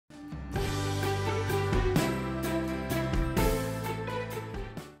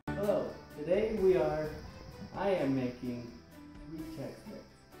today I am making sweet Chex mix.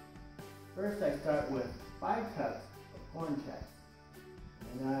 First I start with 5 cups of corn Chex.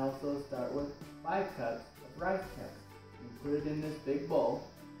 And I also start with 5 cups of rice Chex. And put it in this big bowl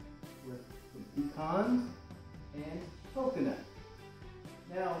with some pecans and coconut.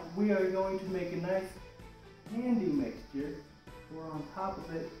 Now we are going to make a nice candy mixture, pour on top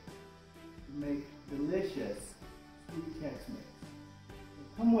of it to make delicious sweet Chex mix. So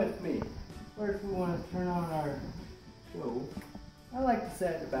come with me. First we want to turn on our stove. I like to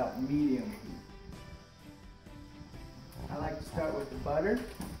set it about medium heat. I like to start with the butter.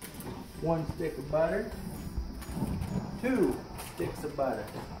 1 stick of butter. 2 sticks of butter.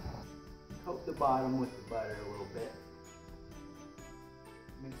 Coat the bottom with the butter a little bit.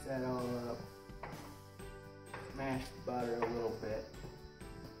 Mix that all up. Smash the butter a little bit.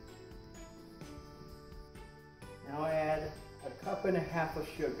 Now I add 1.5 cups of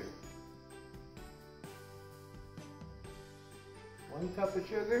sugar. 1 cup of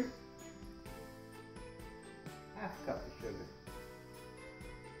sugar, 1/2 cup of sugar.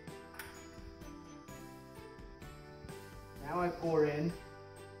 Now I pour in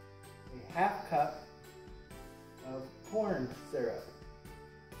a 1/2 cup of corn syrup.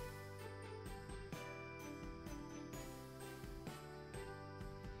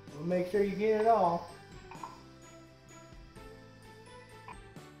 We'll make sure you get it all.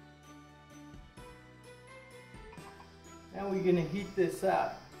 Now we're going to heat this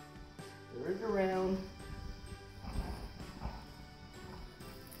up. Stir it around.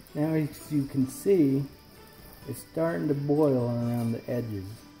 Now as you can see, it's starting to boil around the edges.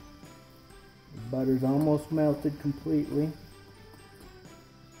 The butter's almost melted completely.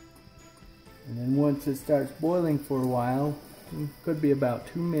 And then once it starts boiling for a while, it could be about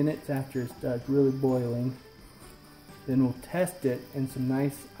 2 minutes after it starts really boiling, then we'll test it in some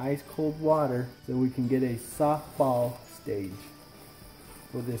nice ice cold water so we can get a soft ball stage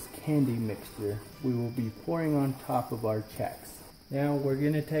for this candy mixture we will be pouring on top of our Chex. Now we're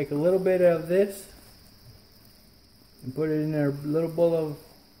going to take a little bit of this and put it in our little bowl of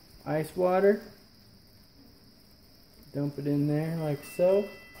ice water. Dump it in there like so.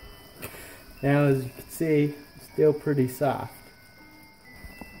 Now as you can see, it's still pretty soft.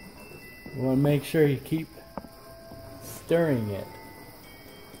 You want to make sure you keep stirring it.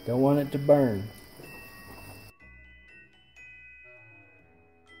 Don't want it to burn.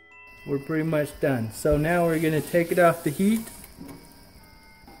 We're pretty much done. So now we're going to take it off the heat.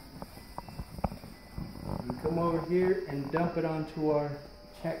 And come over here and dump it onto our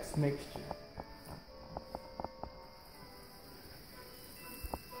Chex mixture.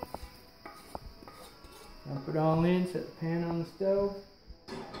 Dump it all in, set the pan on the stove.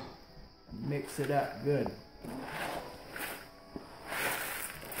 Mix it up good.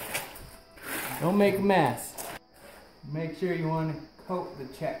 Don't make a mess. Make sure you want to coat the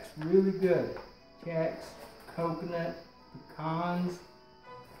Chex really good. Chex, coconut, pecans.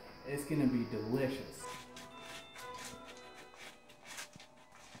 It's going to be delicious.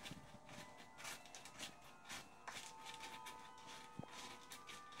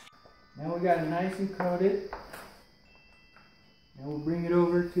 Now we got it nice and coated. Now we'll bring it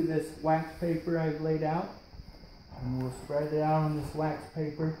over to this wax paper I've laid out. And we'll spread it out on this wax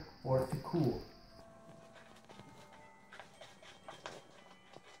paper for it to cool.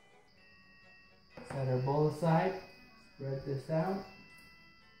 Set our bowl aside, spread this out.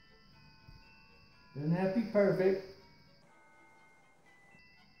 Doesn't have to be perfect.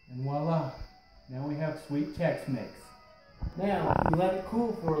 And voila, now we have sweet Chex mix. Now, you let it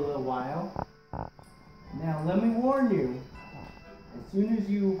cool for a little while. Now let me warn you, as soon as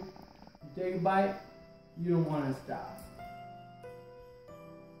you take a bite, you don't want to stop.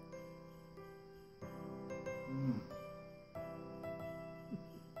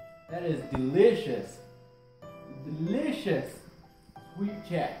 That is delicious. Delicious sweet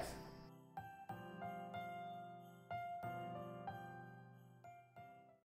Chex.